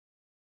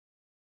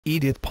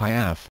Édith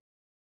Piaf.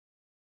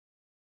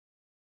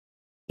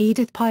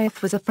 Édith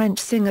Piaf was a French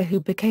singer who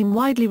became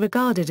widely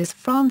regarded as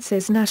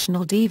France's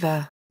national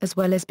diva, as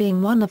well as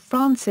being one of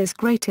France's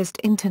greatest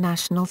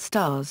international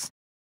stars.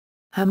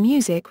 Her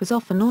music was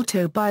often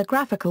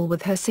autobiographical,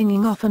 with her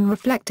singing often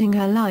reflecting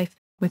her life,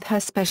 with her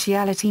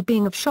speciality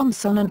being of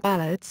chanson and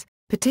ballads,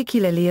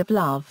 particularly of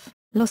love,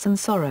 loss and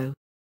sorrow.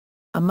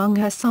 Among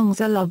her songs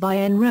are La Vie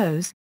en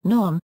Rose,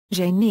 Non,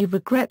 Je ne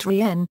regrette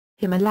rien,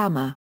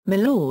 Hymne,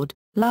 Milord,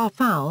 La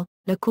Foule,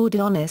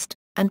 L'accordéoniste,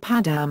 and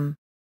Padam.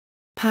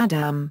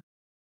 Padam.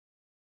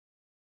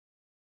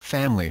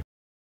 Family.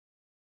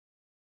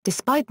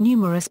 Despite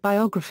numerous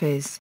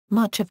biographies,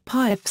 much of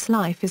Piaf's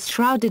life is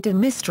shrouded in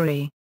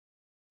mystery.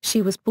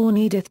 She was born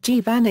Édith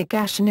Giovanna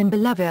Gashin in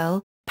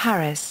Belleville,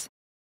 Paris.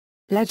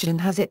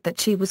 Legend has it that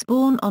she was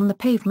born on the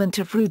pavement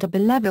of Rue de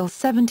Belleville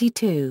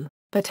 72,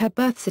 but her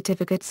birth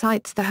certificate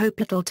cites the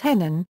Hôpital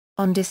Tenon,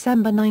 on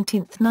December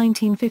 19,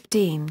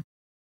 1915.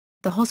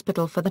 The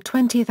hospital for the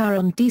 20th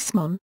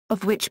arrondissement,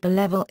 of which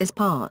Belleville is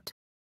part.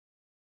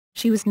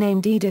 She was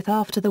named Edith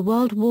after the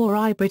World War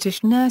I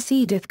British nurse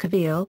Edith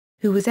Cavil,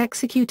 who was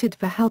executed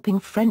for helping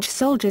French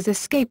soldiers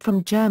escape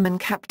from German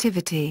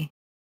captivity.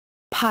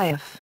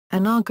 Piaf,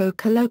 an argot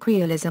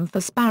colloquialism for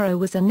sparrow,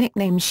 was a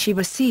nickname she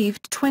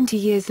received 20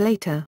 years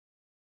later.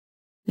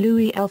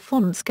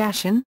 Louis-Alphonse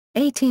Gashin,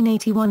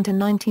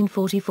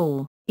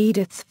 1881–1944,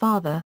 Edith's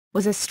father,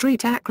 was a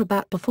street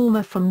acrobat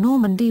performer from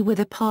Normandy with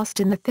a past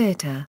in the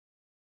theatre.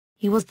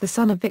 He was the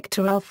son of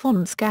Victor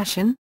Alphonse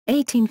Gashin,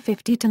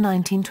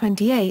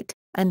 1850–1928,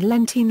 and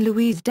Lentine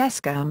Louise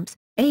Descamps,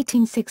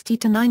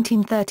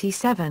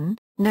 1860–1937,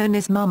 known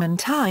as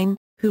Mamentine,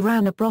 who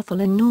ran a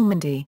brothel in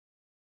Normandy.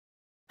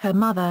 Her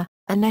mother,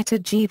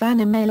 Annette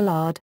Giovanna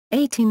Milord,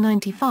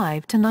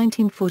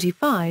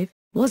 1895–1945,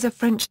 was of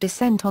French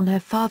descent on her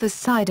father's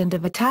side and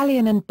of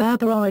Italian and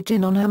Berber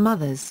origin on her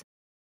mother's.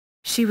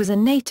 She was a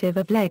native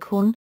of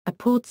Leghorn, a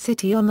port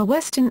city on the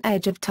western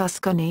edge of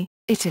Tuscany,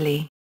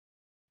 Italy.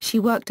 She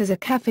worked as a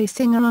café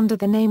singer under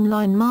the name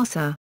Line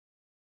Marsa.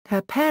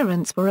 Her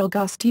parents were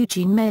Auguste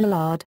Eugene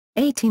Milord,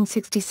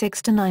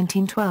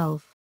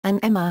 1866–1912,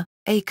 and Emma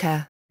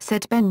Aker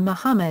Said Ben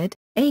Mohammed,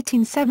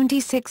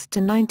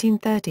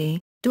 1876–1930,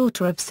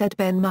 daughter of Said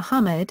Ben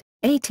Mohammed,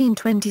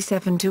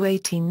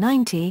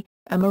 1827–1890,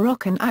 a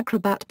Moroccan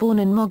acrobat born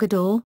in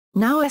Mogador,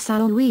 now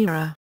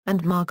Essaouira,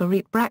 and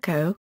Marguerite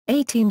Bracco,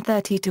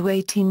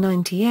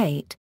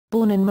 1830–1898,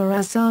 born in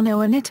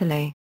Marazzano in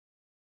Italy.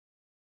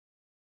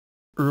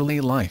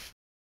 Early life.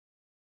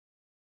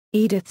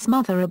 Edith's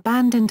mother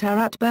abandoned her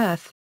at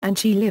birth, and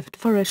she lived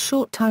for a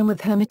short time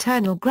with her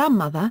maternal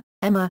grandmother,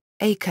 Emma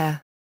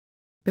Aker.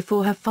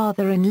 Before her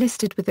father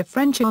enlisted with the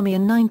French army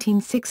in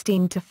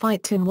 1916 to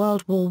fight in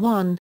World War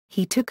I,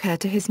 he took her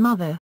to his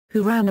mother,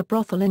 who ran a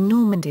brothel in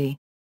Normandy.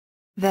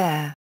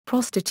 There,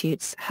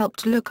 prostitutes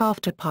helped look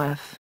after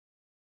Piaf.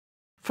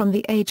 From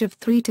the age of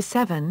 3 to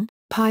 7,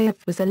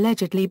 Piaf was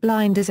allegedly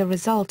blind as a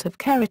result of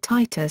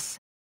keratitis.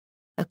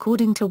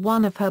 According to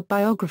one of her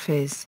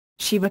biographies,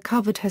 she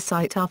recovered her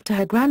sight after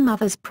her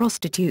grandmother's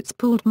prostitutes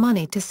pooled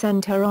money to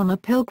send her on a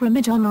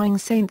pilgrimage honoring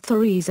Saint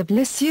Therese of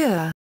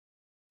Lisieux.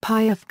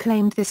 Piaf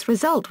claimed this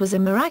result was a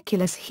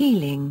miraculous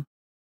healing.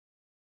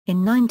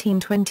 In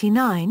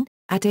 1929,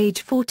 at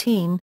age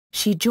 14,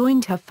 she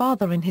joined her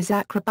father in his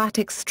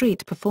acrobatic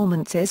street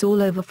performances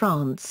all over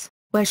France,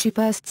 where she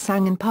first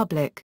sang in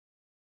public.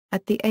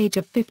 At the age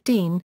of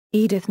 15,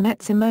 Edith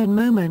met Simone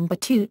Momon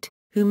Batut,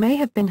 who may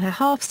have been her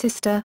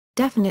half-sister,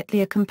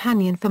 definitely a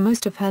companion for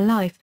most of her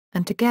life,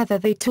 and together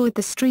they toured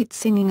the streets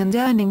singing and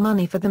earning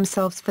money for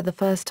themselves for the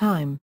first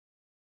time.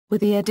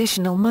 With the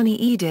additional money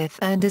Edith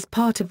earned as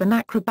part of an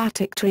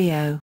acrobatic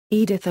trio,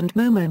 Edith and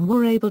Momon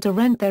were able to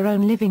rent their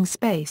own living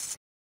space.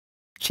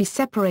 She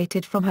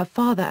separated from her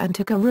father and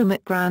took a room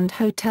at Grand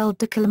Hôtel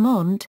de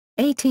Clermont,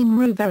 18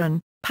 Rue Véron,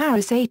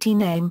 Paris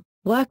 18am,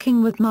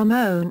 working with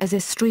Momon as a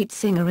street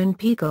singer in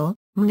Pigalle,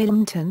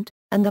 Mnimtent,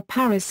 and the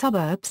Paris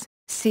suburbs,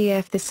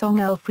 cf. the song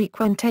Elle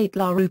fréquentait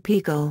la rue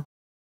Pigalle.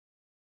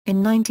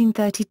 In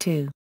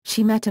 1932,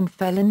 she met and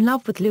fell in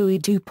love with Louis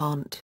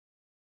Dupont.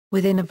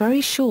 Within a very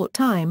short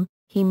time,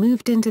 he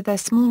moved into their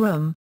small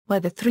room,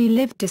 where the three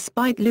lived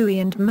despite Louis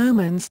and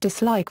Momon's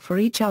dislike for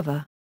each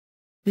other.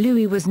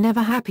 Louis was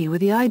never happy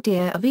with the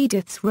idea of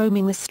Edith's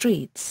roaming the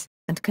streets,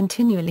 and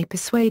continually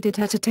persuaded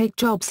her to take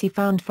jobs he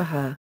found for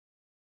her.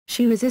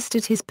 She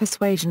resisted his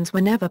persuasions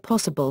whenever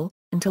possible,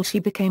 until she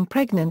became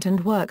pregnant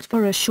and worked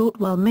for a short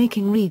while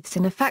making wreaths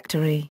in a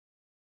factory.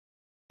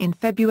 In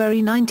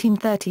February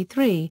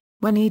 1933,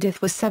 when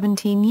Edith was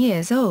 17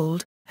 years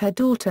old, her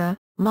daughter,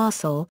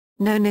 Marcel,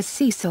 known as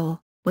Cecil,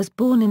 was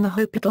born in the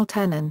Hôpital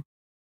Tenon.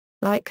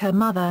 Like her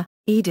mother,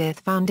 Edith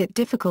found it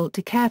difficult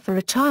to care for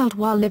a child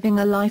while living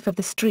a life of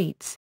the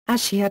streets,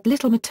 as she had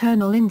little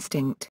maternal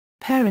instinct,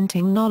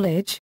 parenting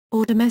knowledge,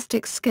 or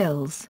domestic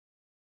skills.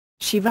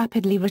 She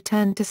rapidly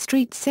returned to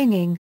street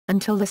singing,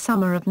 until the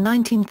summer of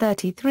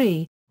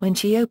 1933, when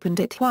she opened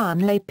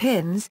Étoile les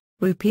Pins,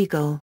 Rue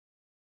Pigalle.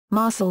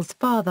 Marcel's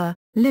father,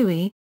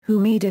 Louis,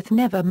 whom Edith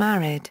never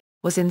married,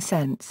 was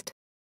incensed.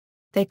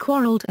 They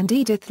quarreled and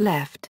Édith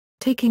left,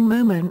 taking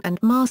Momin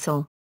and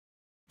Marcel.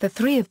 The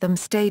three of them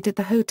stayed at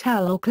the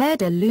Hotel Au Clair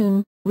de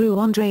Lune, Rue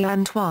André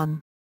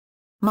Antoine.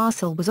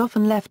 Marcel was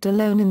often left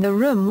alone in the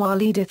room while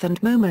Édith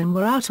and Momin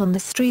were out on the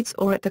streets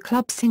or at the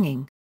club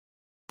singing.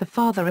 The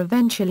father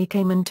eventually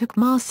came and took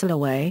Marcel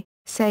away,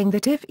 saying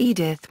that if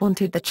Édith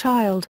wanted the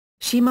child,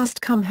 she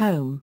must come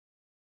home.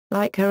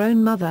 Like her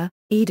own mother,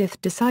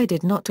 Édith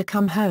decided not to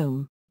come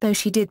home, though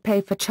she did pay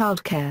for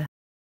childcare.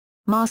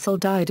 Marcel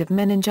died of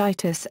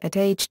meningitis at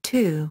age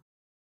 2.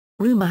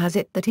 Rumor has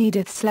it that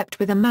Édith slept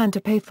with a man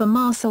to pay for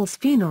Marcel's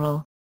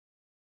funeral.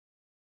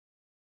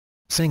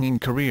 Singing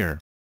career.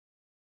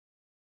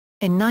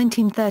 In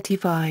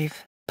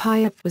 1935,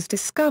 Piaf was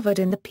discovered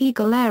in the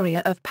Pigalle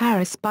area of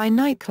Paris by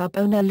nightclub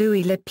owner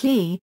Louis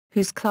Lepli,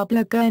 whose club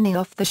Le Gurney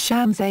off the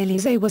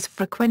Champs-Élysées was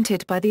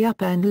frequented by the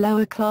upper and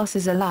lower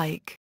classes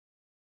alike.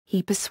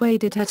 He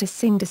persuaded her to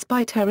sing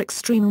despite her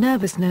extreme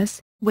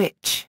nervousness,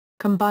 which,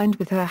 combined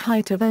with her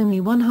height of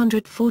only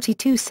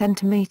 142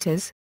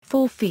 centimeters,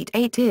 4 feet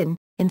 8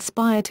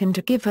 inspired him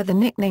to give her the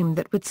nickname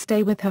that would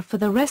stay with her for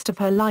the rest of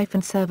her life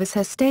and serve as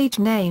her stage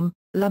name,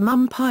 La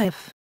Mum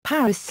Piaf,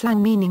 Paris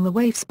slang meaning the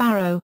wave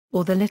sparrow,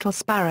 or the little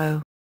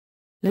sparrow.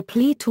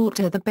 Lepli taught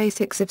her the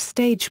basics of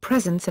stage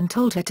presence and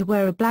told her to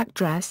wear a black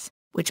dress,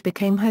 which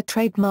became her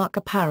trademark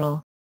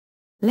apparel.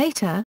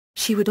 Later,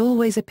 she would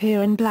always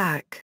appear in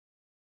black.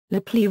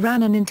 Lepli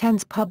ran an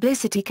intense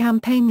publicity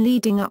campaign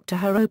leading up to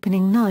her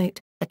opening night,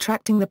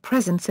 attracting the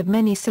presence of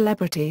many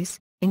celebrities,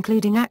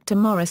 including actor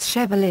Maurice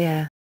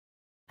Chevalier.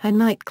 Her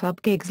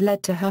nightclub gigs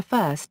led to her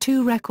first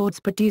 2 records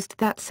produced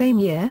that same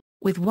year,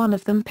 with one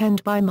of them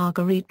penned by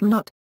Marguerite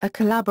Menot, a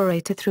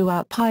collaborator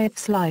throughout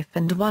Piaf's life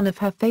and one of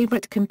her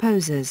favorite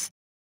composers.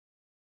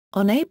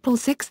 On April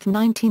 6,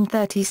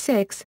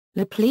 1936,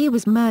 Lepli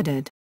was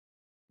murdered.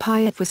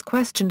 Piaf was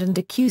questioned and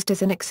accused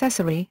as an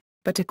accessory,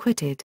 but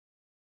acquitted.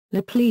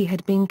 Lepli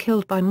had been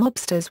killed by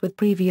mobsters with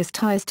previous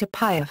ties to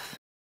Piaf.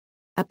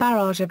 A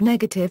barrage of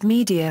negative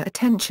media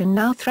attention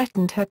now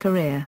threatened her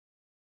career.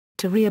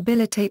 To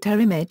rehabilitate her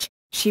image,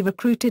 she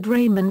recruited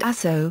Raymond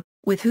Asso,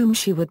 with whom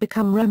she would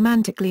become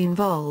romantically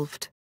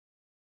involved.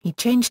 He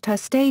changed her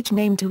stage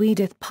name to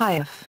Édith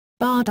Piaf,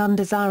 barred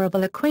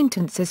undesirable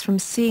acquaintances from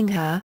seeing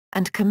her,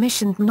 and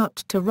commissioned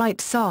Menot to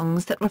write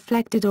songs that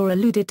reflected or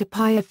alluded to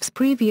Piaf's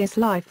previous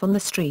life on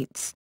the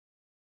streets.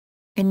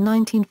 In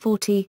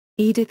 1940,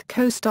 Édith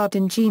co-starred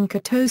in Jean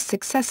Cocteau's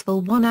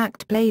successful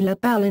one-act play La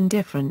Belle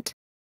Indifferente.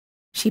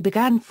 She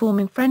began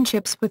forming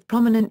friendships with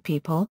prominent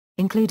people,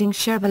 including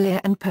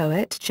Chevalier and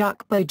poet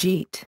Jacques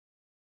Bourget.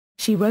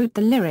 She wrote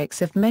the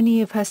lyrics of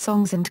many of her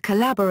songs and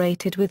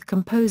collaborated with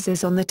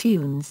composers on the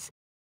tunes.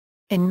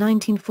 In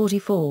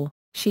 1944,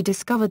 she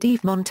discovered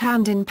Yves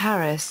Montand in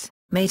Paris,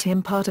 made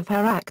him part of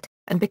her act,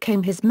 and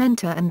became his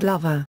mentor and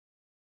lover.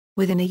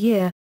 Within a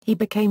year, he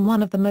became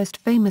one of the most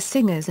famous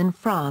singers in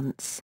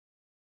France.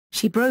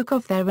 She broke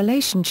off their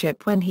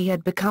relationship when he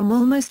had become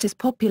almost as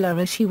popular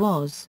as she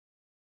was.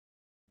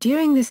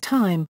 During this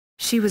time,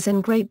 she was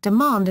in great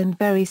demand and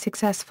very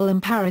successful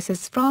in Paris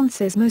as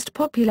France's most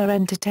popular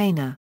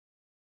entertainer.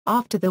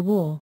 After the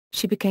war,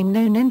 she became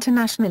known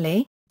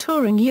internationally,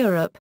 touring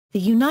Europe, the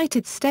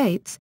United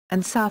States,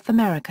 and South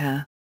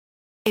America.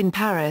 In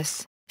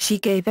Paris, she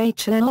gave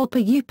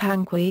Atahualpa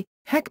Yupanqui,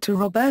 Hector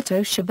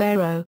Roberto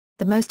Chavero,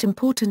 the most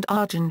important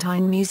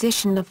Argentine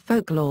musician of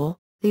folklore,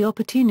 the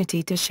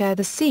opportunity to share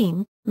the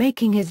scene,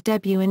 making his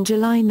debut in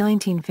July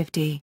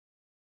 1950.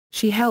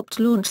 She helped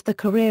launch the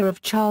career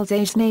of Charles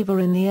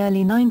Aznavour in the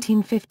early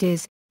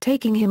 1950s,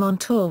 taking him on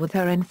tour with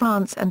her in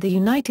France and the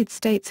United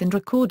States and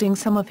recording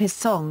some of his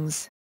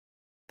songs.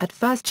 At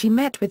first she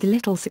met with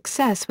little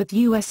success with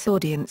U.S.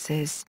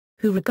 audiences,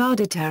 who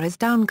regarded her as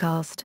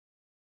downcast.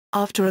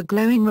 After a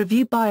glowing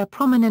review by a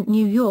prominent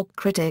New York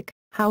critic,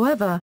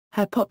 however,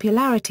 her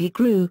popularity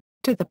grew,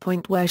 to the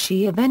point where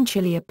she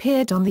eventually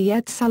appeared on The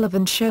Ed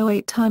Sullivan Show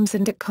 8 times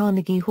and at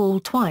Carnegie Hall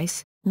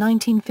twice,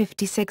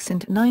 1956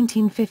 and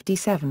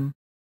 1957.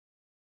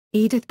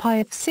 Édith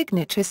Piaf's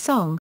signature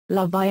song,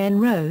 La Vie en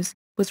Rose,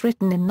 was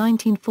written in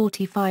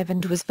 1945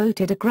 and was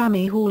voted a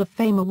Grammy Hall of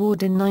Fame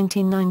award in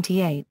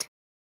 1998.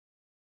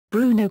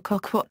 Bruno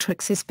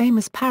Coquatrix's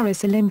famous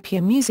Paris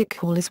Olympia Music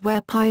Hall is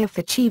where Piaf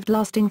achieved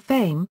lasting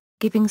fame,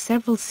 giving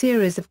several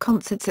series of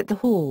concerts at the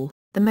hall,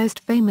 the most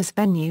famous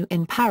venue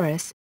in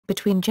Paris,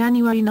 between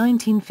January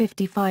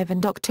 1955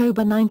 and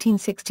October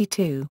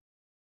 1962.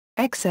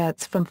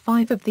 Excerpts from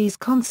 5 of these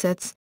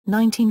concerts,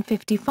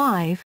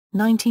 1955,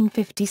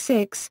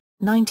 1956,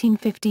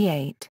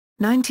 1958,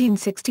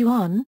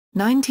 1961,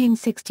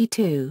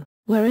 1962,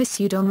 were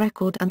issued on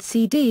record and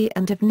CD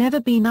and have never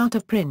been out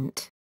of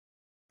print.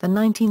 The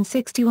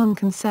 1961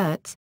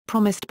 concerts,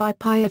 promised by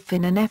Piaf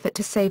in an effort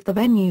to save the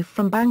venue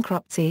from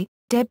bankruptcy,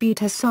 debuted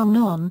her song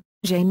Non,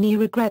 je ne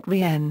regrette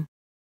rien.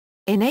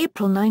 In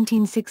April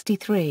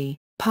 1963,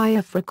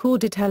 Piaf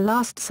recorded her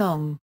last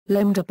song,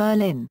 L'Homme de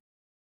Berlin.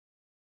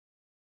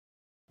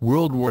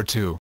 World War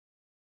II.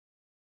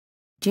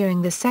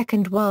 During the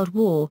Second World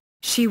War,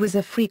 she was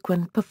a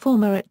frequent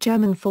performer at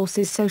German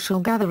forces social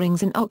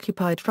gatherings in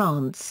occupied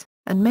France,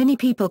 and many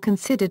people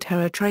considered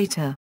her a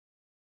traitor.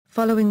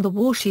 Following the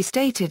war, she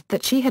stated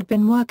that she had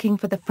been working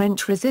for the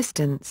French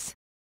resistance.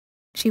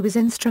 She was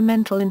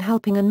instrumental in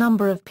helping a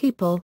number of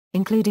people,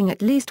 including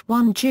at least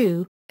one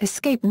Jew,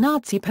 escape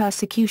Nazi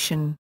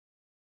persecution.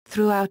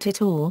 Throughout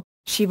it all,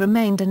 she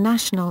remained a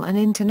national and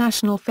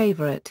international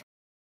favorite.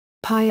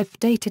 Piaf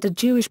dated a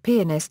Jewish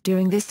pianist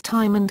during this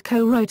time and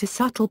co-wrote a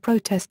subtle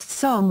protest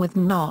song with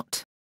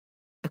Not.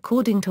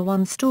 According to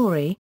one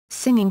story,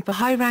 singing for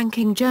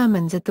high-ranking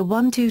Germans at the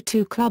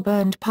 122 Club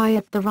earned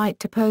Piaf the right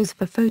to pose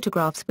for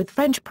photographs with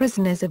French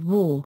prisoners of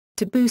war,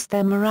 to boost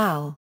their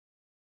morale.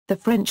 The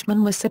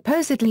Frenchmen were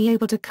supposedly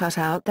able to cut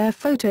out their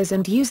photos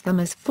and use them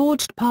as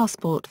forged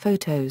passport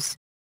photos.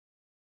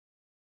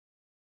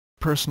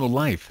 Personal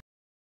life.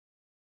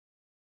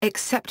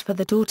 Except for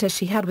the daughter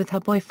she had with her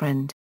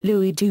boyfriend,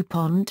 Louis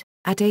Dupont,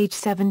 at age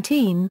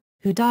 17,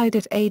 who died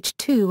at age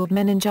 2 of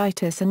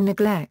meningitis and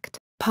neglect,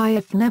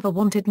 Piaf never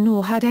wanted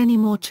nor had any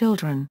more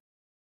children.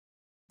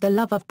 The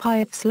love of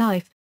Piaf's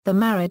life, the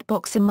married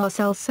boxer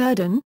Marcel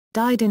Cerdan,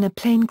 died in a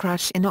plane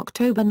crash in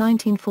October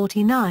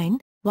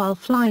 1949, while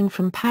flying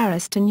from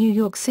Paris to New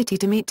York City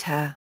to meet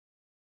her.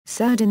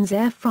 Cerdan's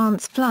Air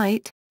France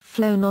flight,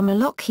 flown on a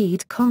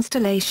Lockheed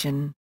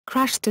Constellation,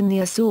 crashed in the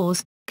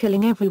Azores,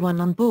 killing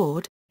everyone on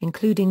board,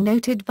 including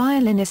noted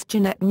violinist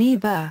Jeanette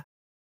Neva.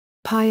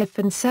 Piaf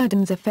and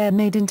Cerdan's affair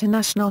made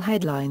international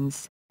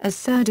headlines, as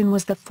Cerdan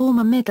was the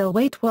former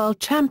middleweight world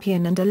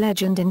champion and a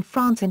legend in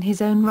France in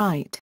his own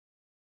right.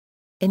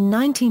 In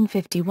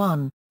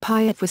 1951,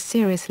 Piaf was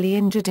seriously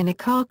injured in a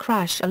car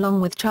crash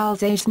along with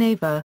Charles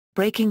Aznavour,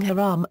 breaking her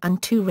arm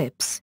and 2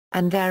 ribs,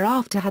 and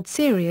thereafter had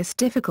serious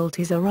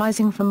difficulties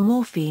arising from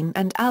morphine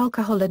and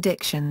alcohol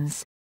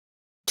addictions.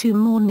 2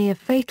 more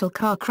near-fatal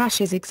car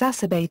crashes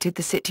exacerbated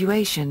the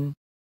situation.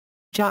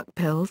 Jacques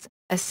Pills,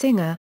 a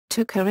singer,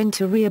 took her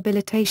into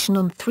rehabilitation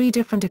on 3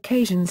 different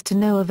occasions to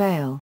no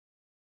avail.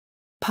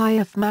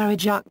 Piaf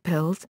married Jacques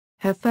Pills,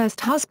 her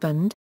first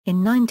husband,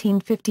 in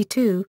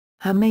 1952,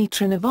 her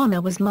matron of honor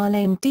was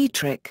Marlene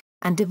Dietrich,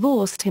 and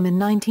divorced him in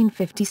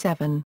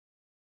 1957.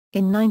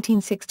 In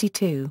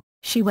 1962,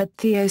 she wed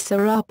Theo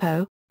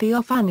Serapo,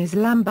 Theophanes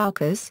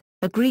Lambaukis,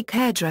 a Greek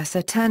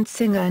hairdresser turned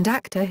singer and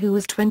actor who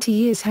was 20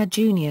 years her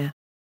junior.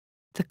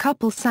 The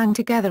couple sang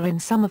together in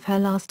some of her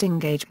last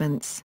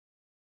engagements.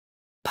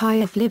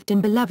 Piaf lived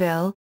in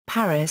Belleville,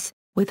 Paris,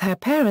 with her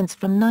parents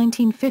from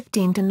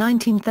 1915 to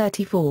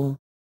 1934.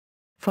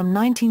 From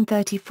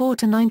 1934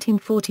 to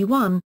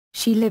 1941,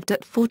 she lived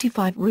at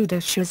 45 Rue de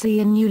Choisy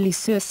in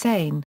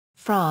Neuilly-sur-Seine,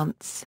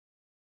 France.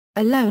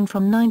 Alone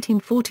from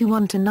 1941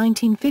 to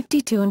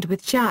 1952 and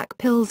with Jacques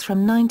Pills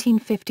from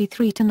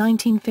 1953 to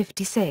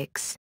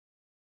 1956.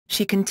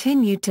 She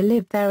continued to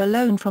live there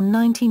alone from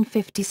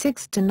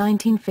 1956 to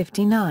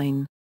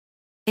 1959.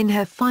 In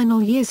her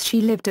final years she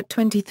lived at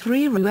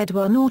 23 Rue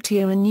Edouard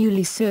Nautier in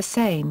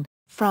Neuilly-sur-Seine,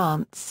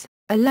 France,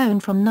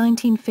 alone from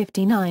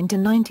 1959 to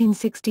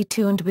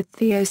 1962 and with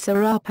Theo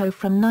Serapo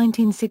from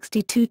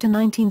 1962 to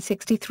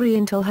 1963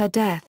 until her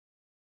death.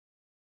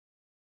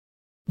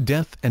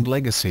 Death and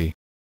legacy.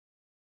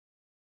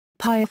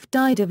 Piaf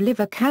died of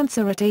liver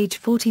cancer at age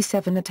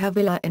 47 at her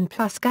villa in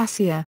Place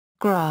Gassier,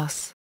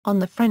 Grasse, on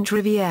the French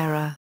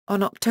Riviera,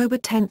 on October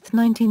 10,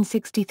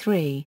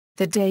 1963,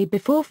 the day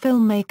before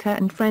filmmaker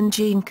and friend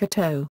Jean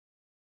Cocteau.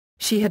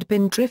 She had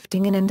been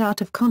drifting in and out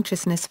of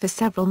consciousness for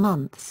several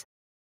months.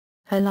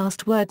 Her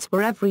last words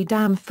were, "Every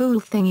damn fool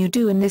thing you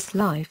do in this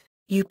life,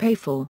 you pay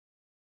for."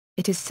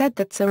 It is said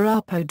that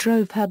Serapo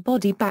drove her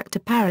body back to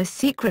Paris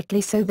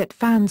secretly so that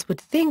fans would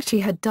think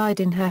she had died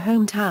in her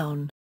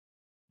hometown.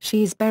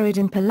 She is buried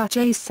in Père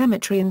Lachaise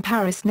Cemetery in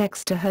Paris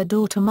next to her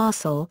daughter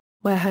Marcel,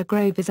 where her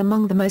grave is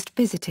among the most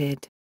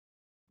visited.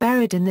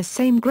 Buried in the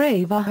same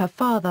grave are her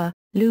father,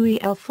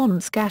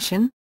 Louis-Alphonse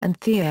Gassion, and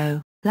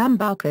Theo,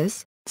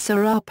 Lambaukis,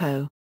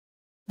 Serapo.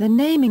 The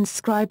name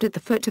inscribed at the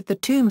foot of the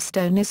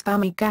tombstone is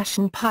Famille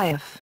Gassion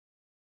Piaf.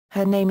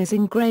 Her name is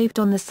engraved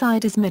on the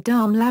side as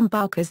Madame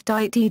Lambaukis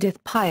died Édith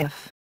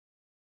Piaf.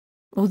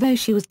 Although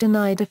she was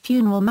denied a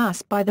funeral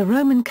mass by the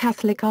Roman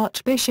Catholic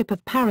Archbishop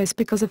of Paris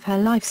because of her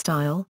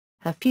lifestyle,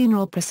 her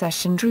funeral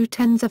procession drew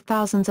tens of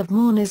thousands of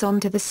mourners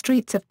onto the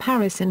streets of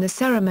Paris and the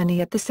ceremony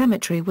at the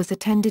cemetery was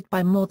attended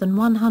by more than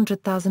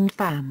 100,000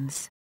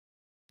 fans.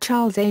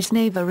 Charles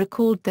Aznavour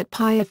recalled that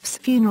Piaf's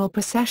funeral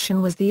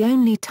procession was the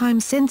only time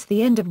since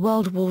the end of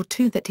World War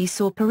II that he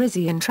saw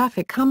Parisian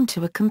traffic come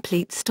to a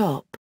complete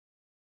stop.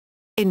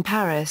 In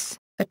Paris,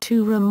 a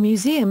 2-room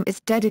museum is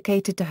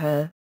dedicated to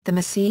her, the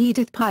Musée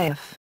Édith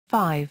Piaf,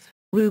 5,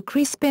 Rue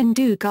Crispin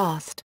du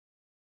Gast.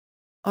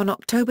 On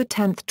October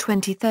 10,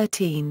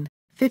 2013,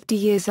 50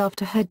 years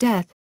after her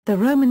death, the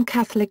Roman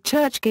Catholic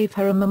Church gave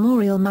her a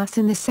memorial mass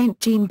in the Saint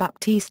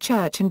Jean-Baptiste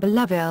Church in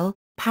Belleville,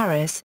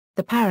 Paris,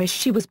 the parish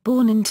she was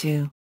born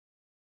into.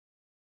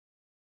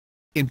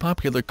 In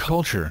popular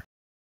culture.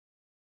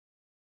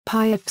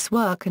 Piaf's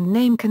work and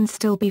name can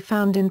still be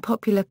found in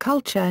popular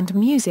culture and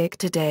music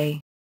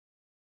today.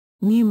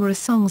 Numerous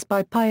songs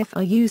by Piaf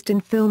are used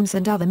in films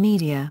and other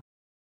media.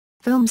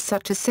 Films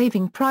such as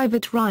Saving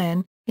Private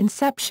Ryan,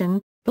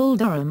 Inception, Bull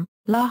Durham,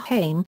 La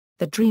Haine,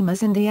 The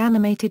Dreamers and the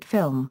animated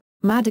film,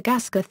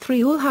 Madagascar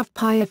 3 all have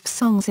Piaf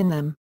songs in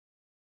them.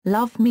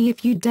 Love Me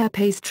If You Dare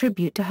pays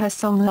tribute to her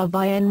song La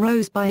Vie en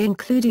Rose by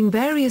including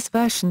various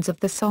versions of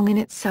the song in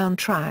its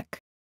soundtrack.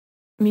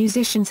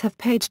 Musicians have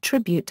paid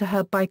tribute to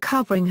her by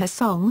covering her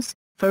songs,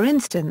 for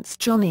instance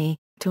Johnny,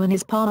 to and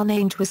His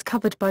Parnage was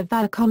covered by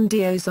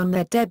Valcondios on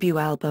their debut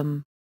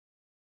album.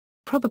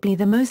 Probably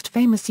the most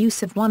famous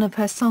use of one of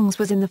her songs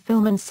was in the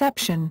film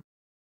Inception.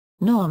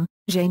 Non,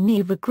 je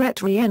ne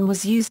regrette rien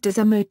was used as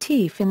a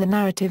motif in the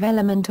narrative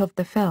element of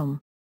the film.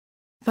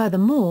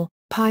 Furthermore,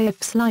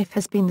 Piaf's life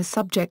has been the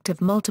subject of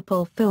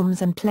multiple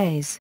films and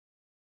plays.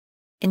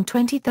 In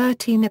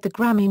 2013 at the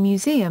Grammy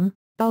Museum,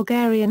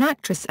 Bulgarian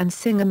actress and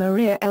singer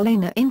Maria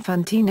Elena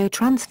Infantino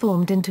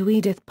transformed into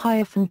Édith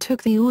Piaf and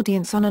took the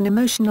audience on an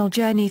emotional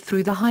journey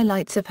through the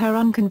highlights of her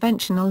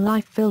unconventional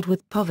life filled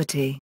with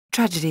poverty,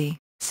 tragedy,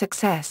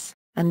 success,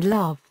 and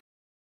love.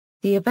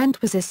 The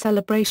event was a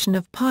celebration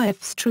of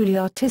Piaf's truly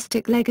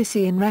artistic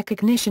legacy in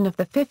recognition of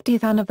the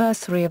 50th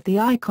anniversary of the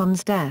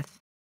icon's death.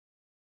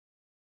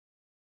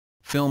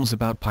 Films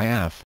about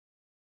Piaf.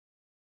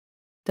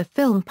 The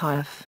film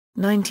Piaf,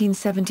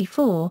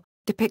 1974,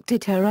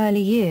 depicted her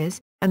early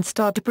years, and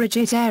starred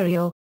Brigitte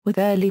Ariel, with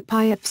early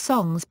Piaf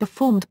songs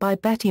performed by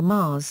Betty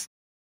Mars.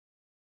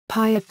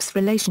 Piaf's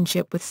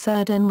relationship with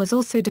Cerdan was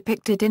also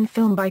depicted in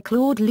film by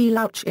Claude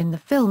Lelouch in the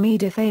film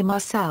Edith et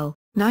Marcel,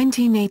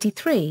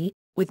 1983,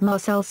 with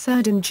Marcel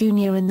Cerdan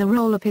Jr. in the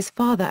role of his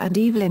father and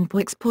Evelyn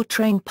Boix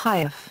portraying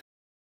Piaf.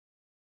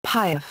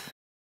 Piaf.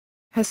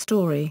 Her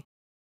story.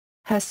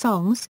 Her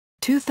songs,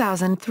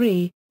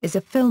 2003, is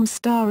a film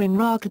starring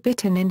Raquel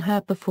Bitton in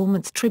her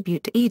performance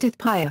tribute to Édith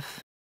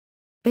Piaf.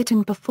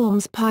 Bitton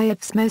performs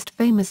Piaf's most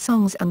famous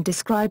songs and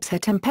describes her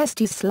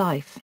tempestuous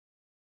life.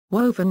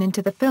 Woven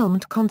into the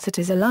filmed concert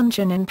is a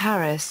luncheon in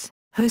Paris,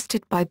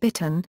 hosted by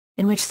Bitton,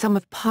 in which some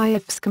of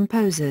Piaf's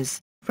composers,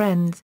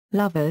 friends,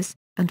 lovers,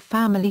 and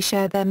family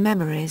share their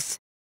memories.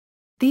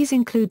 These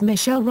include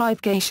Michel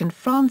Rivegache and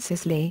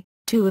Francis Lee,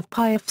 two of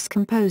Piaf's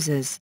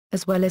composers,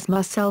 as well as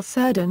Marcel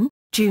Cerdan,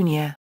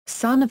 Jr.,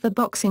 son of the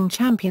boxing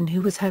champion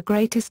who was her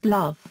greatest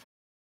love.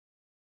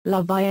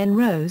 La Vie en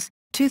Rose,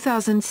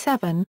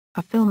 2007,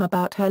 a film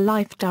about her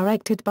life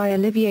directed by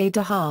Olivier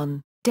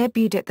Dahan,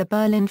 debuted at the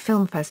Berlin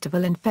Film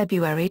Festival in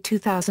February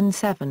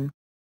 2007.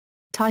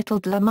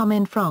 Titled La Mum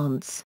in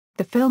France,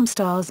 the film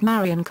stars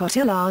Marion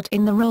Cotillard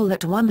in the role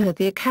that won her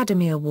the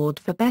Academy Award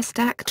for Best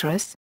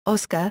Actress,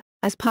 Oscar,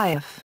 as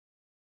Piaf.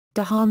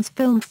 Dahan's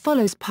film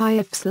follows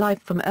Piaf's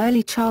life from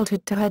early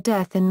childhood to her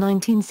death in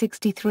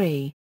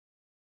 1963.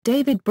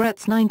 David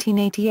Brett's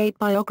 1988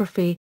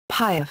 biography,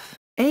 Piaf,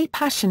 A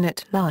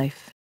Passionate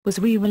Life, was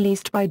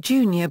re-released by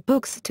Junior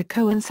Books to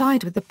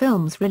coincide with the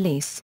film's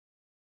release.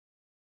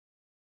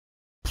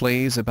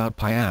 Plays about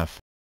Piaf.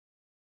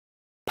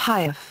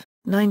 Piaf,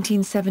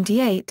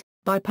 1978,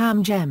 by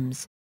Pam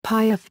Gems,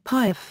 Piaf,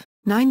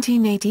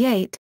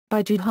 1988,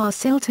 by Juha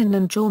Silton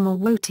and Jorma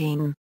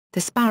Woteen,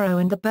 The Sparrow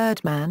and the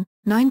Birdman,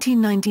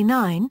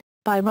 1999,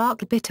 by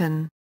Raquel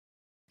Bitton.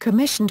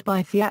 Commissioned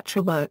by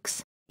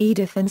Theatriworks,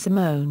 Edith and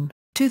Simone,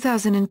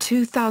 2000 and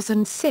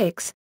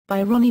 2006,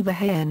 by Ronnie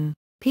Verheyen,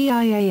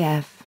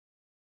 PIAF.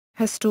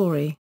 Her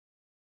story.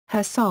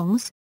 Her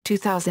songs,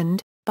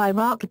 2000, by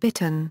Raquel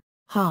Bitton,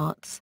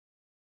 Hearts.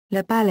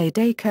 Le Ballet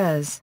des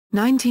Cœurs,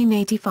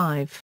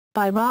 1985,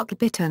 by Raquel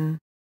Bitton.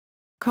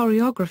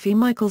 Choreography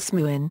Michael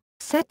Smouin,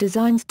 set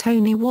designs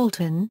Tony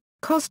Walton,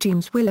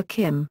 costumes Willa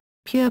Kim,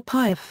 Pure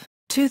Piaf,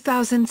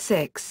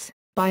 2006,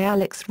 by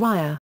Alex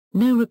Ryer,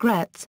 No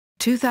Regrets,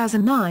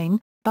 2009,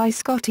 by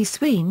Scotty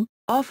Sween,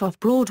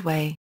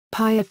 Off-Broadway,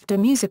 Piaf the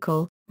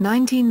Musical,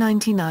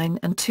 1999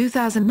 and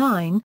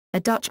 2009, a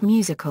Dutch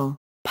musical,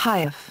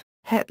 Piaf,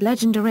 Het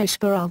legendarische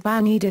verhaal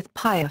van Édith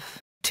Piaf,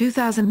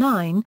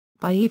 2009,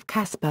 by Yves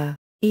Casper,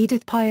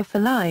 Édith Piaf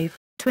Alive,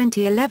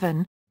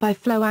 2011, by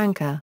Flo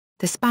Anker,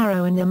 The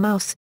Sparrow and the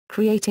Mouse,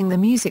 Creating the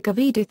Music of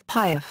Édith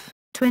Piaf,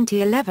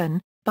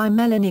 2011, by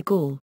Melanie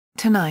Gall,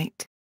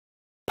 Tonight.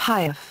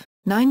 Piaf,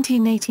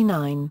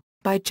 1989,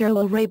 by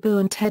Joel Rebu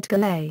and Ted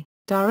Galley,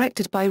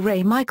 directed by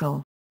Ray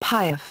Michael,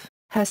 Piaf,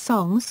 Her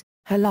Songs,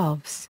 Her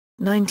Loves,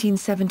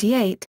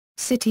 1978,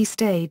 City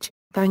Stage,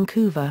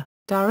 Vancouver,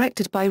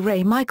 directed by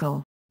Ray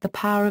Michael, The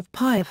Power of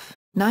Piaf,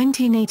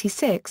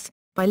 1986,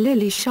 by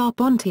Lily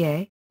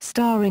Charpentier,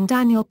 starring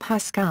Daniel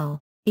Pascal,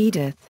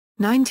 Edith,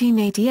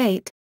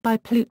 1988, by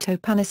Pluto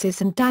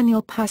Panasis and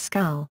Daniel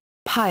Pascal,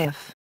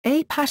 Piaf,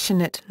 A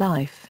Passionate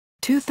Life,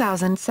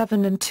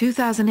 2007 and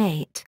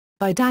 2008,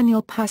 by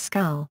Daniel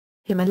Pascal,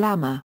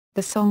 Himalama,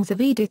 The Songs of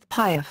Édith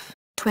Piaf,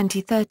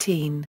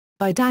 2013,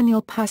 by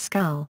Daniel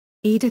Pascal,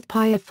 Édith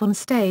Piaf on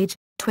Stage,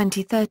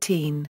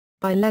 2013,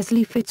 by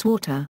Leslie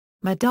Fitzwater,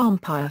 Madame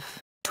Piaf,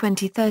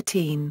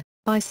 2013,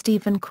 by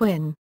Stephen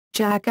Quinn,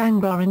 Jag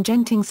Angra and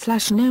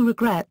Genting/No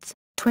Regrets,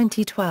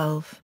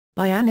 2012,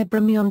 by Anna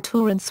Brimion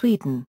Tour in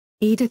Sweden,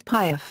 Édith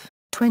Piaf,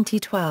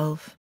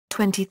 2012,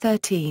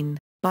 2013,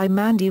 by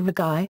Mandy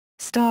Regai,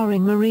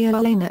 starring Maria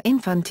Elena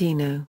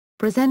Infantino,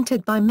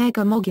 presented by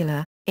Mega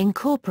Mogular,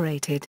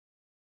 Incorporated.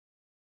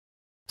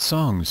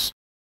 Songs.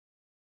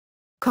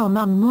 Comme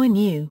un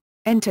moignou,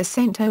 enter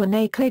Saint-O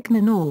and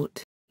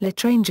Clignaut,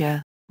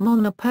 l'étranger,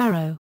 mon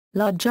apéro,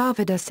 la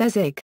javada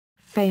sezig,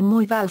 fais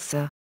moi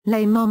valsa,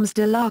 les moms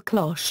de la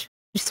cloche,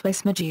 je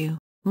suis madieu,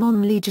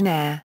 mon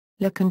légionnaire,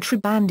 le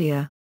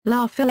contrabandier,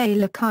 la fille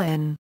le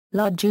caïn,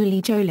 la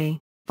jolie jolie,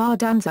 va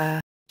danser,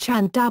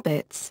 chant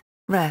d'habits,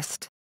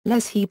 rest,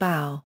 les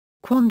hibao,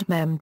 quond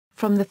même,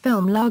 from the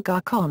film La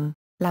Garconne,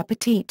 La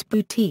Petite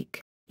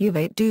Boutique,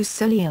 Uvet du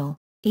Soleil,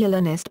 il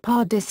n'est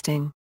pas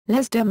distinct,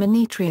 les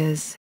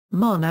Dominatrias,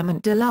 mon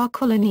amant de la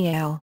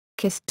coloniale,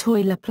 Kiss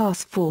toi la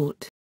place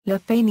forte, le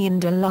Fainéant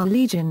de la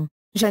Légion,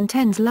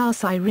 j'entends la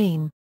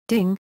sirène,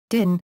 ding,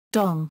 din,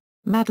 dong,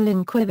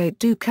 Madeleine quivet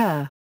du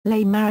coeur,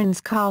 les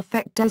marins car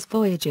fait des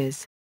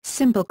voyages,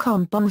 simple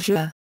comme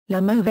bonjour,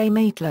 le mauvais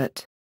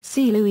matelet,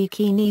 si Louis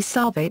qui n'y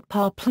savait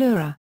pas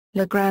pleurer,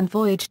 le grand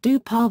voyage du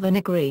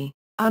parvenegri,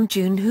 un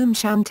june whom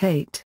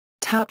chantate,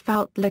 tout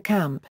vaut le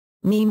camp,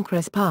 mime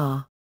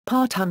crespar,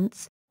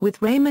 partants,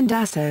 with Raymond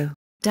Asso,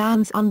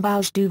 dans un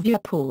bauge du vieux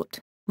port,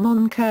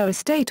 mon cœur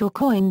estate au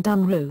coin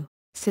d'un rue,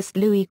 sis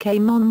Louis que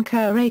mon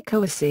cœur est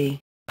coincé,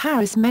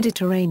 Paris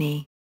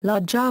Méditerranée, la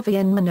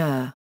Javienne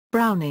meneur,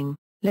 Browning,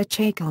 le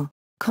Chacal,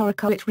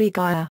 Coricoit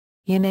Rigaire,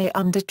 Y'en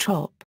under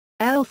trop,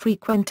 elle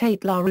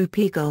fréquentate la rue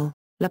Pigalle,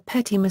 le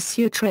petit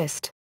monsieur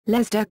triste,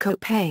 les deux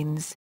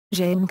copains,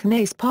 je ne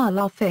connais pas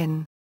la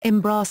fin,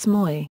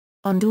 embrasse-moi,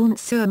 on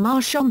danse sur ma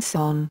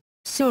chanson,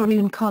 sur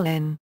une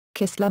colline,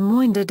 kiss la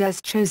moindre des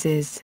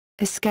choses,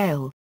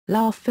 escale,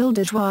 la fille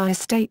de joie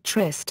estate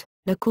triste,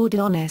 le corde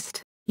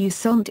honeste, you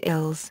sont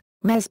ils,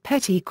 mes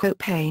petits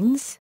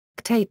copains,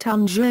 t'es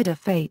un jeu de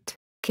fête,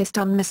 kiss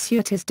un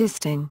monsieur tis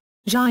distinct,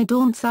 j'y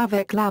danse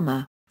avec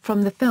l'ama,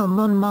 from the film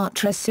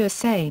Montmartre sur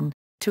Seine,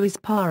 to his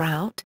part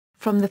out,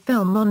 from the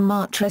film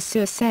Montmartre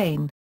sur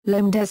Seine,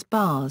 l'homme des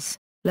bars,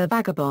 le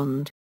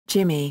vagabond,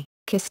 Jimmy,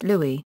 kissed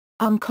Louis,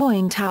 un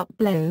coin tout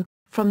bleu,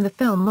 from the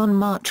film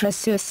Montmartre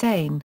sur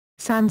Seine,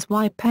 sans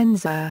y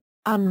penser,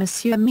 un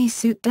monsieur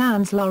mi-suit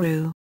dans la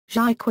rue,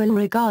 j'y quil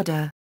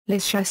regarde, les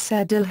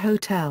chasseurs de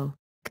l'hôtel,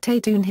 t'es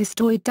une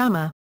histoire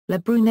d'amour, le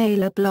brunet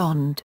le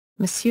blonde,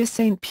 monsieur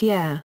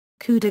Saint-Pierre,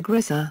 coup de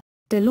grisette,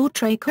 de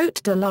l'autre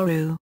côté de la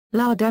rue,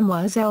 la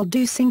demoiselle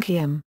du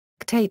cinquième,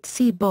 t'es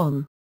si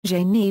bonne, je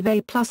n'y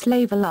vais plus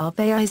lave la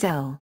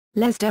vaiselle,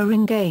 les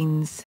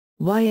deringaines,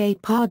 y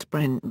pas de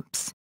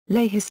brimps,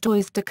 les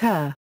histoires de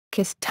cœur,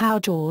 kiss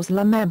toujours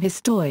la même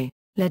histoire,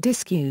 les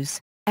discus,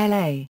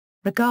 la,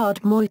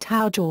 regarde-moi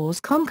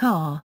toujours comme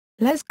car,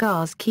 les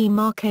gars qui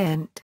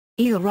marquent,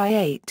 il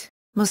riait,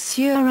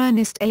 monsieur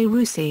Ernest et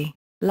Russie,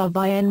 la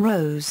vie en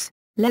rose,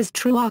 les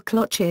trois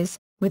cloches,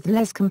 with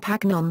les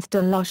compagnons de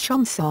la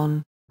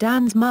chanson,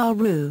 dans ma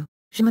rue,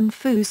 je m'en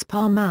fous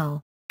pas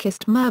mal,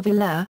 kissed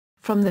Merville,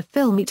 from the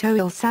film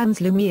Étoile sans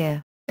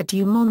lumière,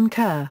 adieu mon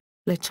cœur,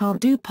 le chant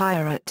du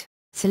pirate,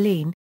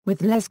 Céline,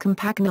 with les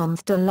compagnons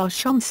de la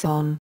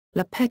chanson,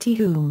 le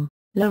petit homme,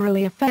 le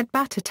relais fait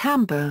battre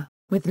tambour,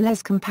 with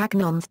les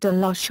compagnons de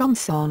la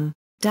chanson,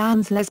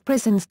 dans les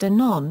prisons de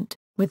Nantes,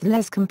 with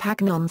les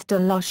compagnons de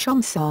la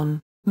chanson,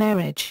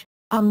 marriage,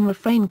 un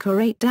refrain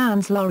courait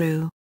dans la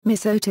rue,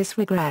 Miss Otis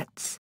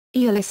regrets,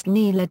 il est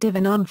ni le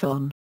divin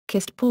enfant,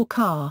 kissed pour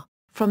car,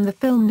 from the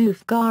film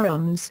Neuf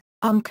Garons,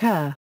 un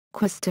cœur,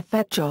 qu'est-ce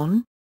fait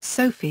John,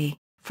 Sophie,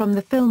 from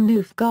the film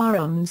Neuf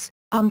Garons,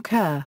 un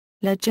cœur,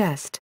 le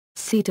geste,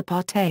 si de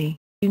parté,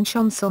 une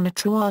chanson à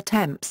trois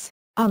temps,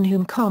 un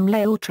whom comme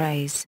les autres,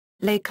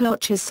 les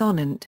cloches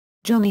sonnantes,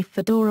 Johnny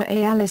Fedora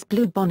et Alice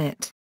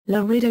Bluebonnet,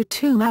 le rideau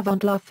tombe avant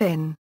la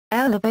fin,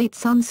 elevate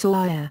son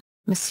sourire,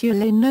 Monsieur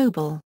les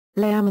Nobles,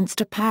 les amants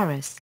de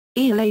Paris,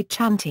 il est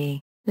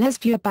chanté, les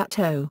vieux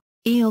bateaux,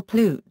 il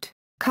pleut,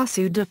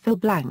 cassou de fil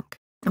blanc,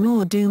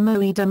 amour du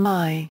mois de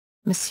mai,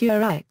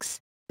 Monsieur X,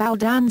 bow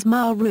dans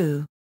ma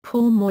rue,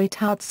 pour moi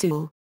tout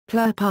seul,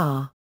 pleure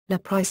pas, le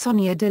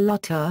prisonnier de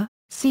l'auteur,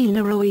 si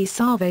le roi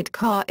savait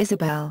car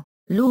Isabelle,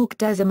 l'orgue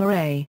des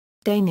amoureux,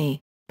 Dany,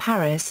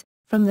 Paris,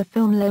 from the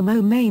film Le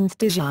Moment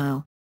de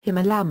Gilles,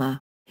 Himalama,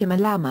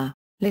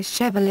 Les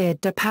Chevaliers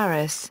de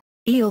Paris,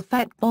 il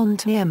fait bon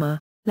temps,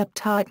 la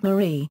petite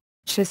Marie,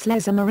 chez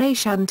les amoureux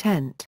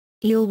chantant,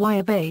 il y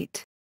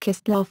avait,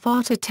 kissed la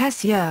fata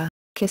tessier,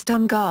 kissed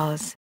un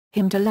gaz,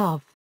 hymn de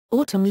love,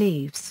 autumn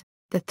leaves,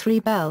 the three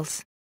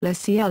bells, le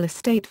ciel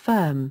estate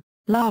firm,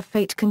 la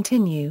fête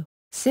continue,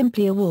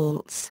 simply a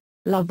waltz,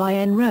 la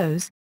vie en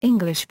rose,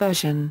 English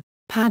version,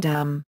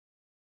 Padam.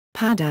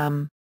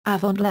 Padam,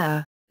 avant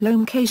l'heure,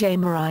 l'homme que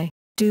j'aimerais,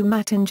 du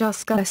matin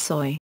jusqu'à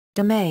soir,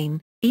 demain,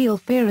 il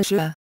fera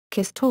jour,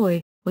 kiss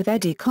toi, with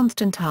Eddie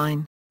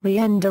Constantine,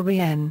 rien de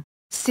rien,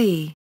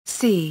 si,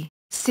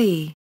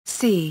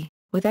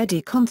 with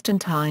Eddie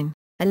Constantine,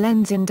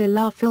 Elenzin de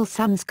la Fille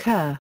sans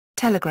cœur,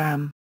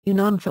 Telegram,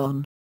 une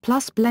enfant,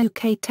 plus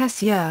bloqué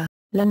tessier,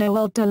 la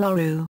Noël de la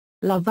rue,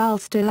 la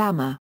valse de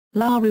l'ama,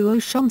 la rue aux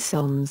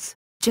chansons,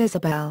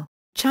 Jezebel,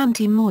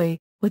 Chanty-moi,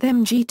 with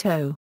M.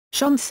 Gito,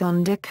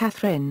 chanson de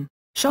Catherine,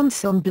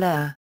 chanson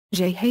bleu,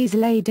 j'ai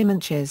les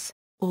dimanches,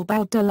 au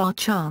bal de la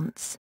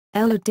chance,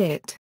 Elle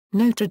Audit,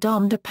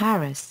 Notre-Dame de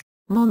Paris,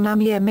 Mon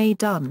ami est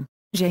done,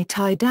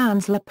 j'étais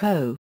dans la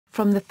peau,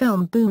 from the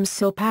film Boom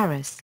sur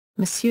Paris,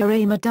 Monsieur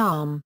et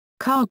Madame,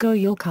 Cargo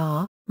Your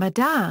Car,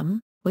 Madame,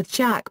 with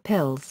Jack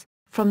Pills,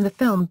 from the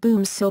film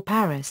Boom sur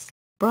Paris,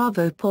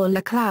 Bravo pour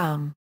le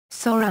clown,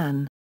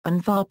 Soran,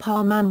 and Va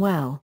par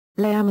Manuel,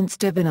 Les Amants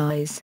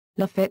Divinais,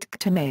 La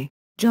Victime,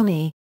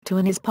 Johnny, to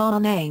an is par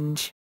un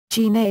ange,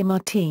 Jean et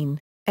Martine,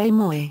 et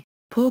moi,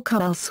 pour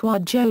qu'elle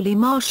soit jolie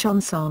ma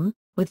chanson,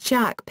 with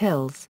Jack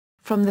Pills,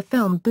 from the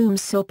film Boom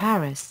sur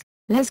Paris,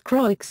 Les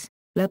Croix,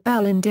 La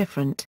Belle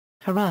Indifferent,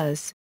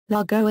 Heureuse,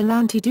 La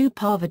Goélante du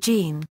Pauvre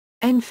Jean,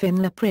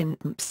 Enfin le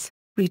Prince,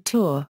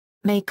 Retour,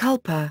 Mes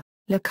Culpa,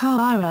 Le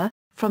Carrera,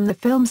 from the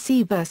film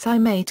Si Versailles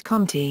Mate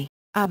Conti,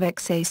 Avec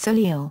ses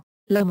Soleil,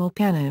 L'Homme au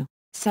Piano,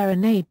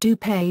 Serenade du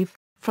Pave,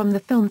 from the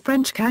film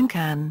French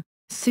Cancan,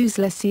 Sous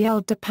le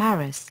ciel de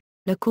Paris,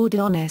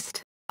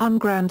 L'accordéoniste, Un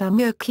grand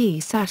amour qui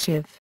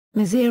s'achève,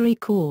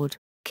 Miséricorde,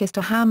 Kiss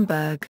to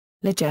Hamburg,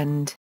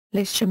 Legend,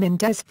 Les chemins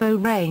des faux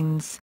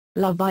rains,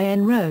 La vie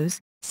en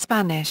rose,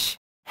 Spanish,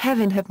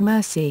 Heaven have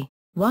mercy,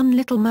 One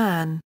little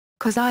man,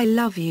 Cause I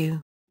love you,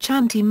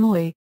 Chanty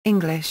moi,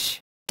 English,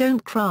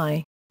 Don't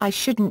cry, I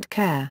shouldn't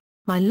care,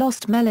 My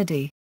lost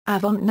melody,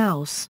 Avant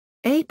nous,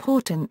 Et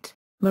pourtant,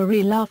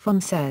 Marie la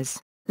Française,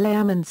 Les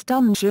amants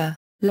d'un jour,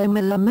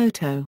 L'homme la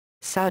moto,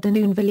 Soudain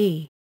une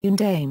vallée, Une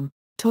dame,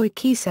 Toi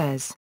qui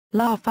sais,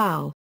 La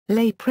foule,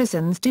 Les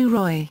prisons du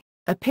roi,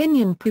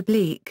 Opinion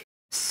publique,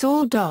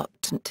 Saul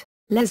Doctant,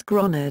 Les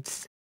grenades,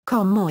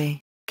 Comme moi,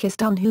 Kiss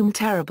d'un homme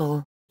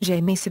terrible, J'ai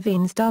mes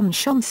souvenirs d'une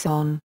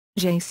chanson,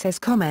 J'ai ses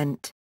comment,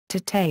 To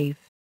Tave,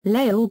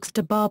 Les Orgues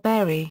de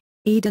Barbarie,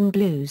 Eden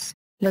Blues,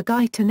 Le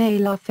Guyton et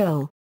la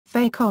Fille,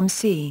 Fait comme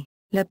si,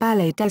 Le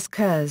Ballet des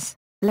Cœurs,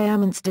 Les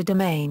Amants de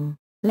Domaine,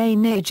 Les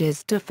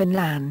Neiges de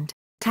Finland,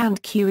 Tant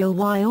qu'il y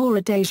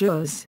aura des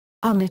jours,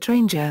 Un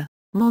étranger,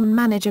 Mon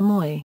manager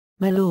moi,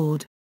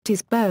 Milord,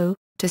 Tis beau,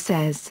 te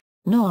sais,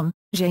 Non,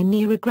 je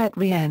n'y regrette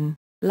rien,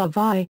 La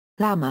vie,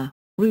 Lama,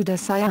 Rue de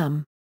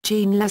Siam,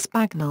 Jean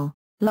L'Espagnol,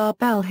 La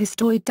belle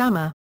histoire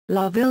d'amour,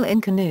 La ville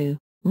inconnue,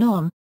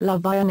 Non, La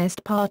vie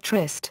n'est pas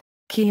triste,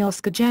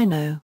 Kiosque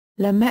Geno,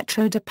 Le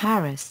métro de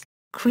Paris,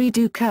 Cri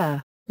du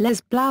cœur,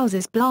 Les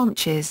blouses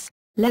blanches,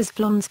 Les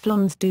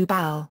flons du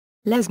bal,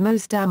 Les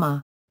mots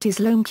d'amour, Tis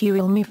l'homme qui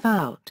me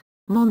faut,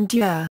 Mon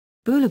Dieu,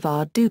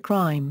 Boulevard du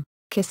crime,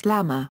 Kiss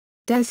Lama,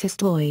 Des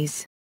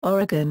histoires,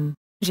 Oregon,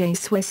 Je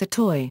suis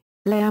toi,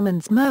 Les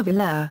amants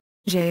merveilleux,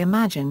 Je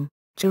imagine,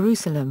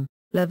 Jerusalem,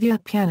 Le vieux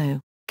piano,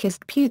 Kiss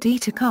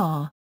petit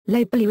car,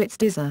 Les bluets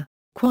disa,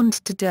 Quant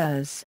to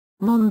deux,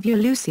 Mon vieux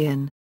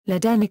Lucien, Le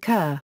dernier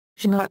cœur,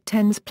 Je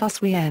n'attends plus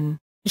rien,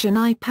 Je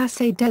n'ai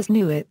passé des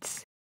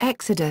nuits,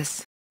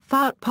 Exodus,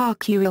 Faut pas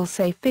qu'il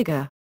se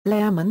figure,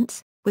 Les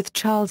amants, with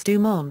Charles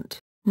Dumont,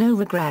 No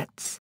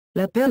regrets,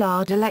 Le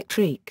Billard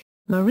électrique,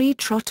 Marie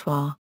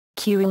Trottoir,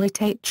 qu'il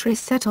était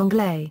très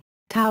anglais,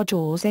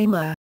 Toujours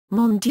aimer,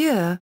 Mon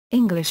Dieu,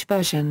 English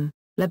version,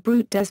 Le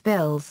Brut des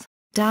Villes,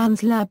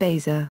 Dans la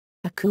Baiser,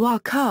 A quoi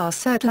car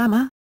cette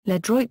lama, Le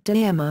droit de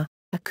Emma,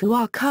 A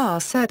quoi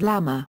car cette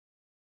lama.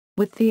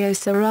 With Theo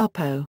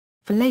Serapo,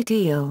 Filet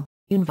d'Ile,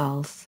 Une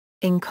valse,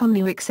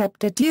 Inconnu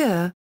except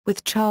Dieu,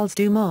 with Charles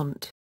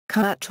Dumont,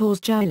 Quatorze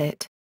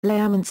Juillet, Les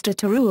Amants de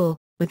Teruel,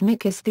 with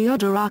Mikis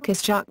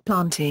Theodorakis Jacques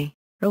Planty,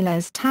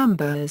 Roles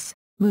Tambours,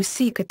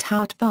 Musique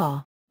tout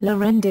va, Le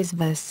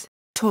Rendezvous,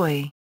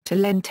 Toy, To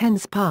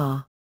l'Intens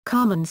Par,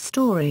 Carmen's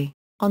Story,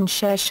 On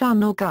cherche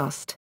un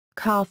Auguste,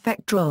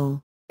 Carfect Drôle,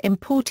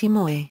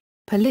 Importi-moi,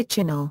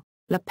 Polichinal,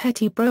 Le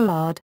Petit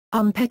Broard,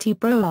 Un Petit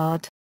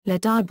Broard, Le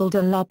Diable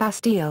de la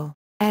Bastille,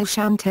 El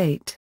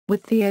Chantate,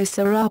 with Theo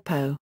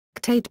Serapo,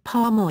 Ctate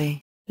par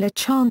moi, Le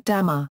Chant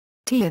d'amour,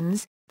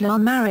 Tiens, La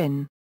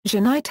Marine, Je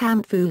n'ai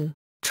tant Foule,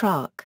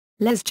 Truc,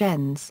 Les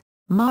Gens,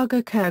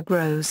 Margot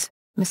Kergros,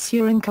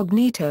 Monsieur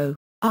Incognito,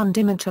 Un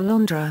Dimanche à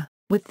Londres,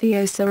 with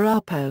Theo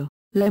Serapo,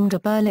 L'Homme de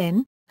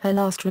Berlin, her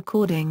last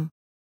recording.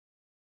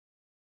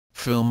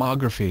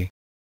 Filmography.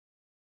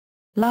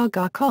 La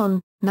Garconne,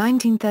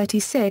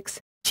 1936,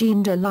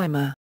 Jean de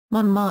Lima,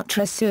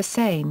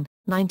 Montmartre-sur-Seine,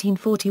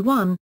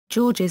 1941,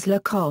 Georges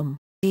Lacombe,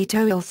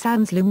 Etoile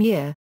sans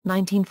lumière,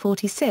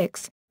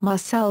 1946,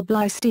 Marcel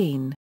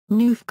Bleistine,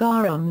 Neuf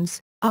Garons,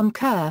 Un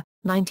Coeur,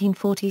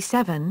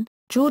 1947,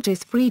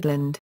 Georges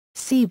Friedland,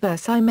 Si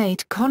Versailles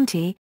Mate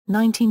Conti,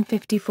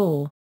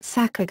 1954,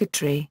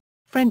 Saccagatri,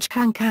 French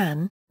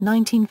Cancan,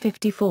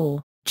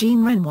 1954,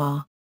 Jean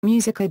Renoir,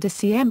 Musica de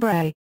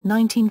Siempre,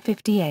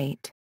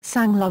 1958,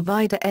 Sang la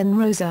Vida en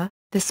Rosa,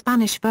 the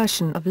Spanish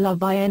version of La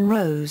Vie en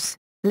Rose,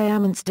 Les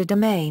Amants de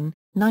Domaine,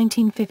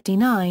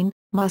 1959,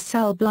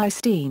 Marcel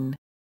Bleistine.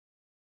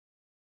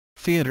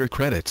 Theatre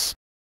credits.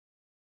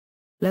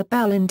 La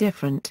Belle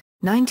Indifferent,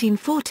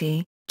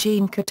 1940,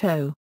 Jean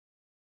Cocteau.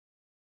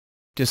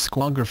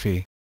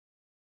 Discography.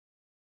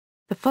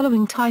 The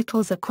following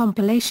titles are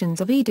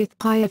compilations of Édith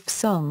Piaf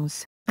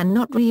songs, and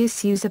not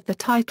reissues of the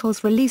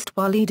titles released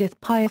while Édith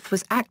Piaf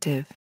was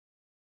active.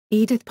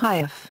 Édith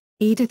Piaf,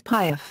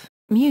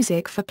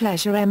 Music for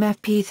Pleasure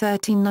MFP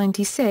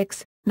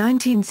 1396,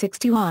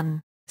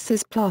 1961,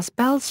 Ces plus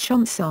belles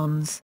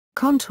chansons,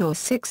 contour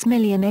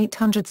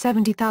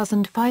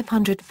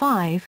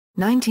 6,870,505,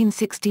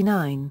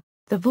 1969.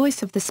 The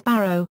Voice of the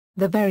Sparrow,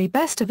 The Very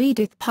Best of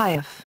Édith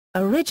Piaf,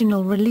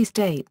 original release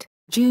date,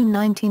 June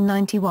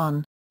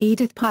 1991,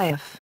 Édith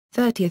Piaf,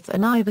 30th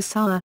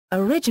anniversary,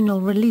 original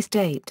release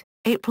date,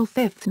 April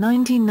 5,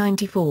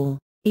 1994,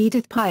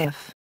 Édith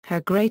Piaf,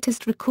 Her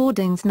Greatest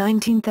Recordings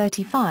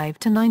 1935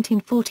 to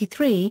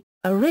 1943,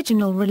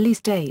 original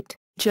release date,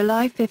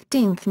 July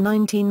 15,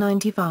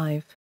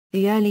 1995,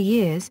 The Early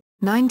Years,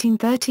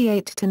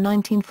 1938 to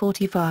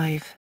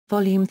 1945,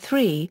 Volume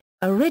 3,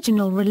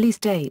 original release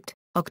date,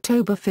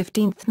 October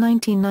 15,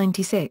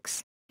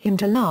 1996, Hymn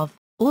to Love,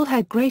 All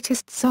Her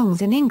Greatest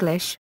Songs in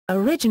English,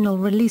 original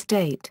release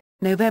date,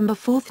 November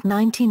 4,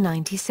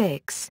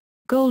 1996,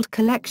 Gold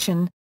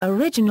Collection,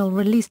 original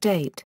release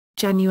date,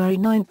 January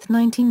 9,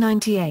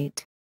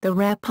 1998, The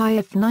Rare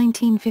Piaf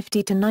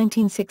 1950 to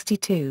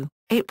 1962,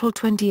 April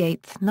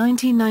 28,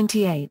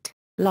 1998,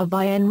 La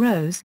Vie en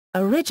Rose,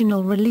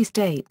 original release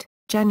date,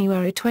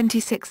 January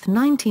 26,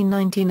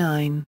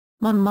 1999,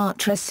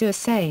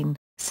 Montmartre-sur-Seine,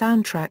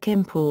 soundtrack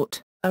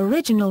import,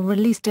 original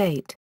release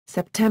date,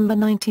 September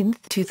 19,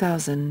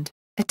 2000,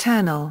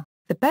 Eternal,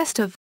 The Best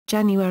of,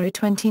 January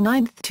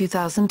 29,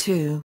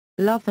 2002,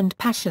 Love and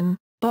Passion,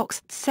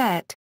 boxed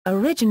set,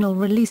 original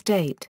release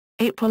date,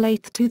 April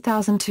 8,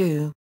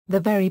 2002,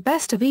 The Very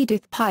Best of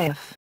Édith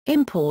Piaf,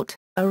 import,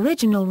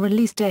 original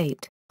release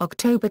date,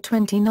 October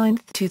 29,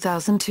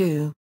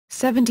 2002,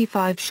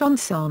 75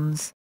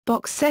 chansons,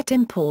 box set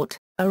import,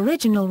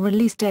 original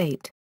release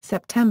date,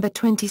 September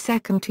 22,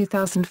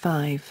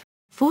 2005,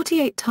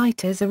 48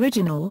 titles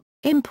original,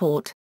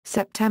 import,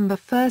 September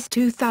 1,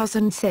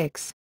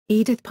 2006,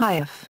 Édith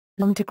Piaf,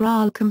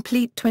 L'Intégrale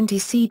Complete 20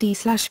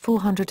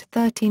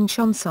 CD/413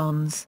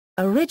 chansons,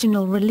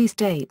 original release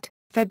date,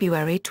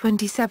 February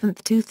 27,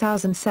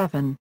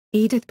 2007,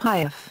 Édith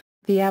Piaf,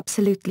 The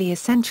Absolutely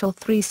Essential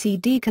 3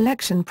 CD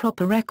Collection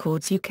Proper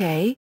Records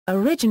UK,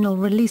 original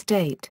release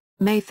date,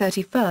 May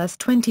 31,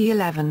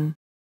 2011.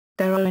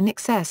 There are in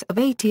excess of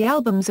 80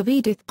 albums of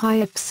Édith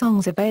Piaf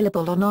songs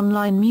available on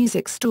online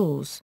music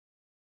stores.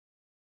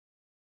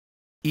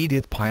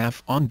 Édith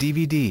Piaf on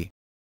DVD.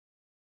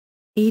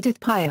 Édith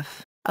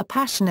Piaf, A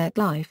Passionate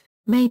Life,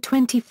 May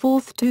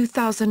 24,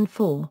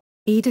 2004,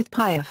 Édith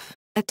Piaf,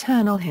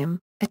 Eternal Hymn,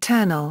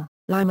 Eternal,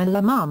 Lima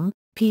La Mum,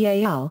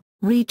 PAL,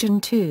 Region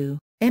 2,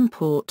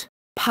 import,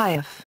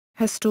 Piaf,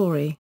 Her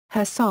Story,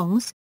 Her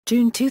Songs,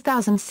 June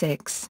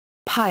 2006,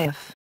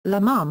 Piaf,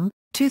 La Mum,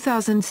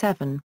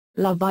 2007,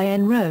 La Vie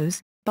en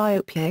Rose,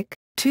 biopic,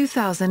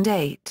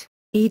 2008,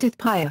 Édith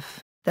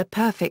Piaf, The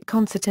Perfect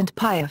Concert and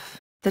Piaf,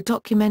 The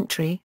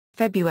Documentary,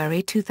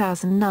 February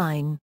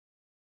 2009.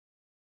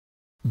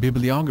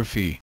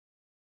 Bibliography.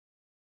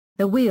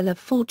 The Wheel of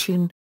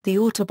Fortune, the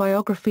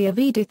autobiography of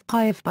Édith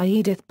Piaf by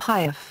Édith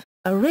Piaf,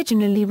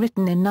 originally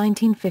written in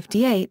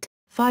 1958,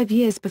 5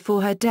 years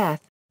before her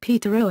death,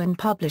 Peter Owen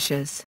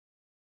Publishers.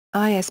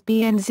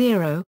 ISBN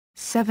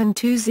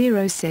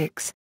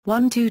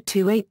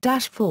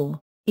 0-7206-1228-4,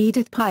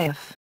 Édith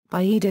Piaf,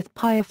 by Édith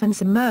Piaf and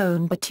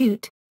Simone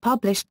Batut,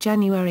 published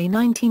January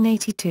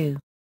 1982.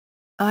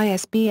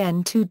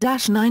 ISBN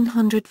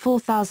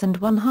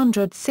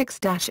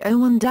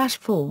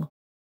 2-904106-01-4.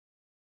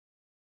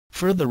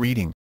 Further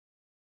reading.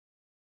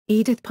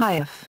 Édith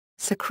Piaf,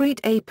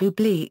 Secret et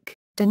Public,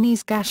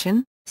 Denise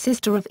Gachin,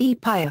 sister of E.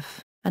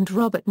 Piaf, and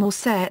Robert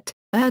Morset,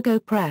 Ergo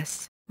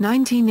Press,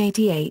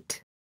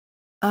 1988.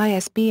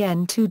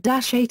 ISBN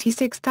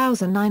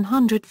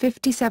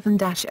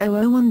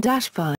 2-86957-001-5.